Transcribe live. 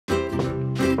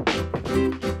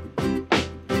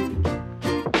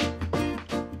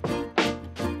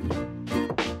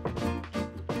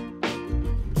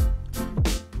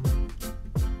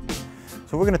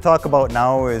So what we're going to talk about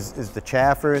now is the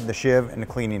chaffer, the shiv, and the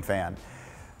cleaning fan.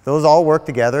 Those all work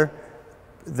together.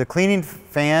 The cleaning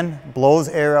fan blows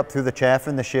air up through the chaffer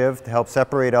and the shiv to help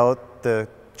separate out the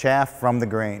chaff from the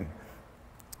grain.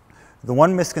 The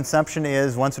one misconception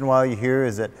is, once in a while you hear,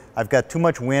 is that I've got too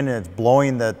much wind and it's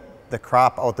blowing the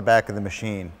crop out the back of the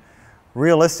machine.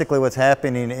 Realistically, what's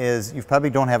happening is you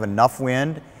probably don't have enough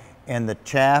wind and the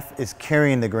chaff is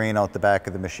carrying the grain out the back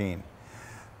of the machine.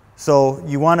 So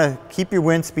you want to keep your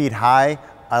wind speed high.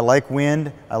 I like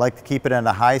wind. I like to keep it on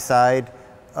the high side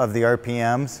of the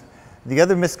RPMs. The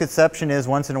other misconception is,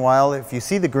 once in a while, if you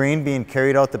see the grain being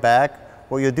carried out the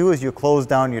back, what you'll do is you'll close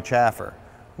down your chaffer.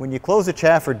 When you close the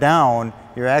chaffer down,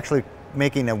 you're actually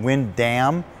making a wind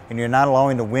dam, and you're not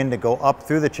allowing the wind to go up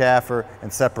through the chaffer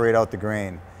and separate out the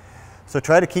grain. So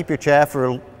try to keep your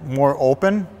chaffer more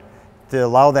open to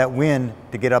allow that wind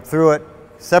to get up through it,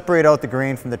 separate out the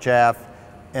grain from the chaff,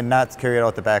 and not carry it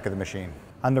out the back of the machine.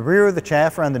 On the rear of the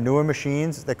chaffer on the newer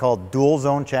machines, they're called dual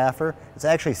zone chaffer. It's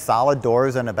actually solid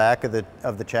doors on the back of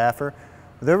the chaffer.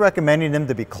 They're recommending them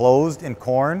to be closed in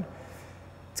corn.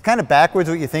 It's kind of backwards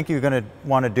what you think you're going to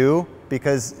want to do,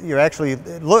 because you're actually,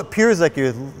 it appears like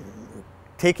you're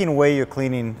taking away your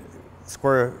cleaning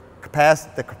square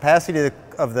capacity, the capacity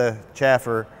of the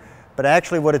chaffer, but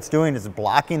actually what it's doing is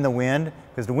blocking the wind,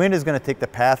 because the wind is going to take the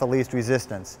path of least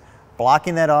resistance.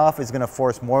 Blocking that off is going to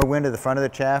force more wind to the front of the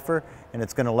chaffer, and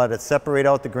it's going to let it separate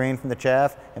out the grain from the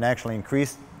chaff and actually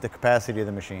increase the capacity of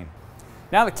the machine.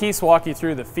 Now that Keith's walked you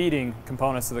through the feeding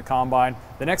components of the combine,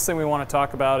 the next thing we want to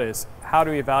talk about is how do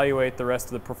we evaluate the rest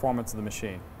of the performance of the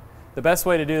machine. The best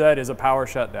way to do that is a power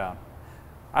shutdown.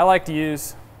 I like to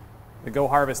use the Go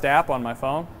Harvest app on my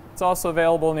phone. It's also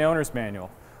available in the owner's manual.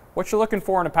 What you're looking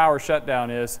for in a power shutdown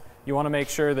is you want to make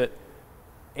sure that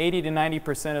 80 to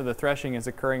 90% of the threshing is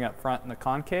occurring up front in the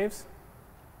concaves,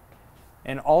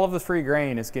 and all of the free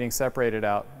grain is getting separated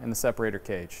out in the separator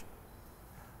cage.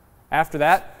 After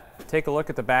that, take a look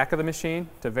at the back of the machine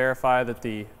to verify that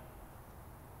the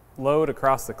load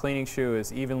across the cleaning shoe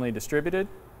is evenly distributed.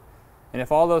 And if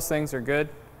all those things are good,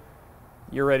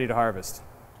 you're ready to harvest.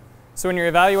 So when you're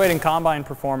evaluating combine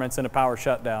performance in a power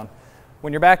shutdown,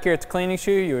 when you're back here at the cleaning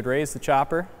shoe, you would raise the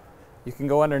chopper. You can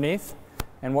go underneath.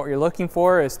 And what you're looking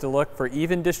for is to look for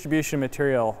even distribution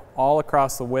material all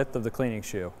across the width of the cleaning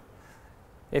shoe.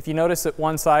 If you notice that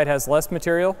one side has less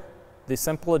material, the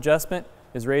simple adjustment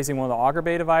is raising one of the auger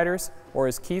bay dividers, or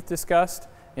as Keith discussed,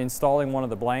 installing one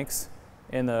of the blanks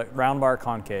in the round bar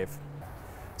concave.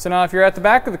 So now if you're at the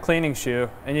back of the cleaning shoe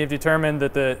and you've determined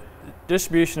that the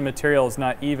distribution of material is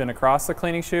not even across the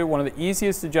cleaning shoe, one of the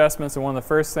easiest adjustments and one of the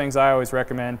first things I always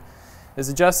recommend is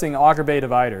adjusting auger bay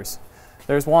dividers.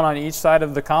 There's one on each side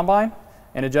of the combine,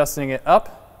 and adjusting it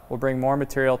up will bring more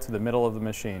material to the middle of the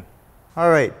machine. All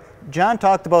right, John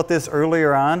talked about this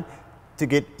earlier on. To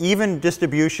get even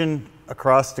distribution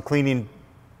across the cleaning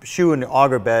shoe and the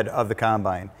auger bed of the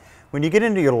combine. When you get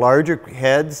into your larger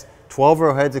heads,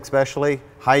 12-row heads especially,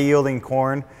 high-yielding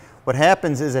corn, what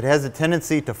happens is it has a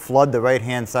tendency to flood the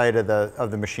right-hand side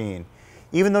of the machine.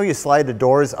 Even though you slide the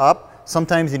doors up,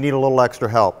 sometimes you need a little extra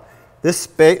help. This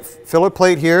filler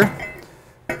plate here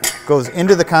goes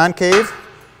into the concave,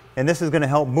 and this is going to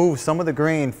help move some of the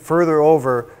grain further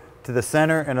over to the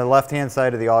center and the left-hand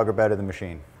side of the auger bed of the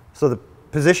machine. So the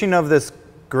position of this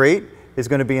grate is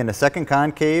going to be in the second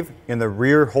concave in the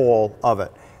rear hole of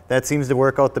it. That seems to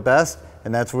work out the best,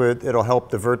 and that's where it'll help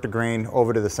divert the grain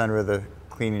over to the center of the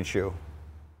cleaning shoe.